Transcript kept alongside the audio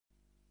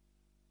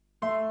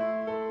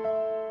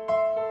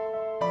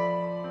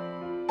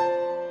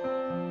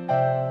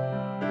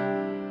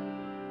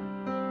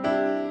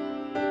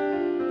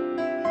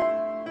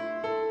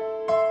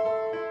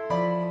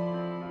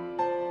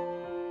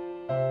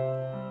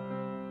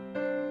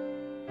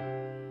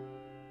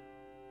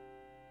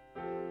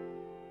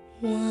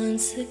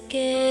Once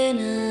again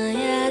I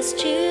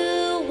asked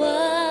you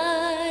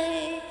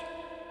why.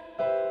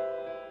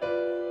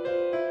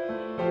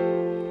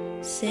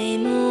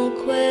 Same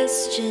old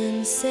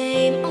question,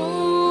 same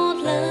old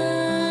line.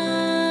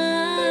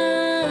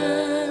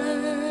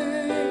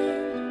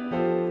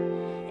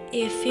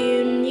 If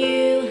you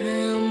knew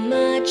how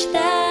much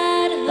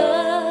that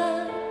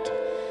hurt,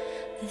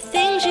 the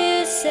things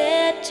you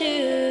said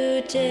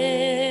today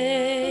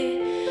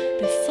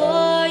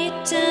before you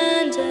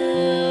turned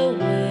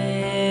away.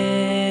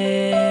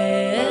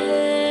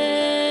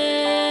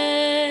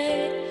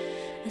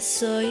 I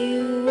saw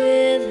you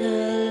with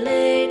her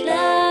late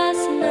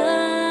last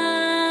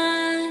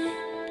night.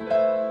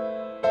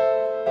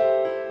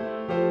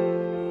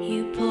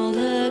 You pulled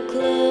her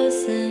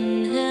close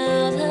and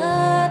held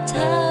her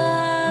tight.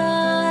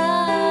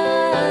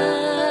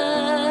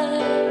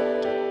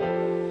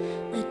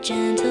 A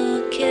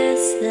gentle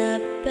kiss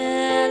that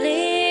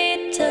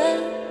barely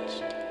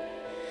touched,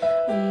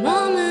 a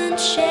moment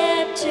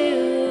shared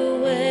to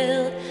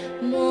will,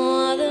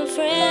 more than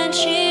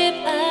friendship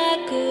I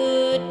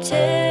could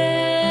tell.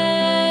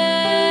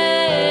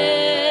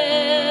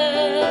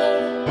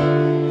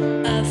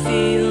 I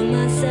feel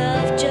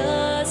myself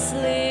just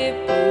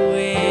slip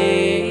away.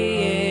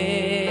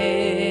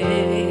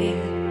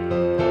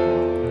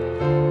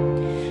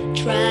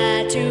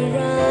 Try to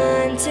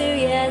run to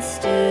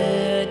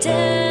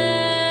yesterday.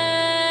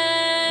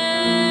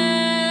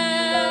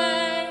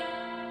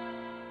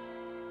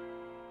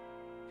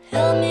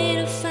 Help me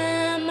to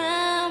find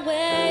my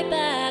way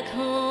back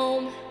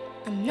home.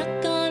 I'm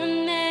not gonna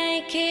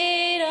make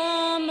it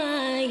on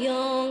my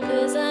own,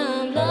 'cause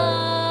I'm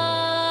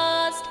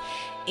lost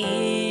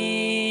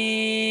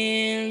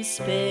in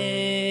space.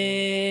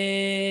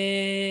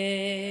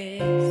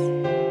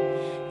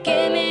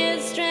 Give me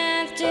the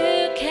strength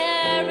to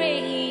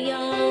carry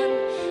on.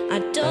 I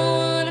don't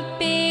wanna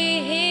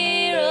be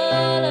here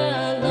all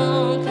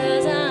alone,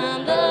 'cause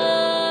I'm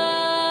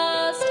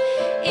lost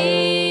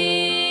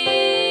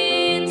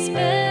in space.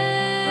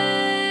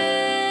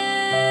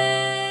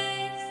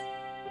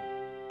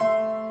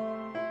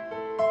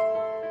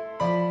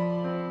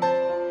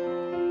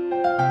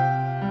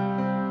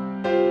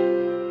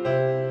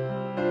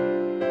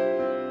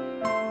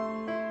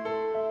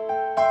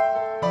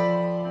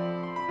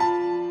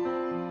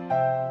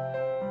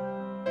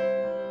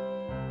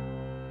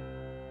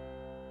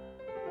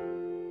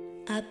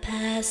 I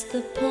passed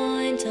the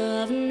point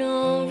of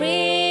no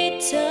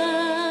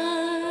return.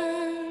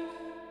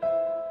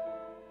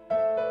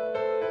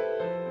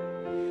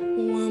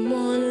 One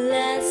more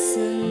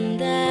lesson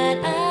that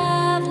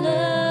I've learned.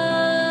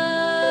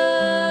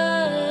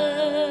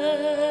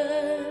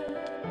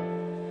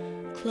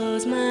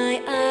 Close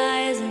my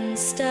eyes and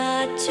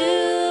start to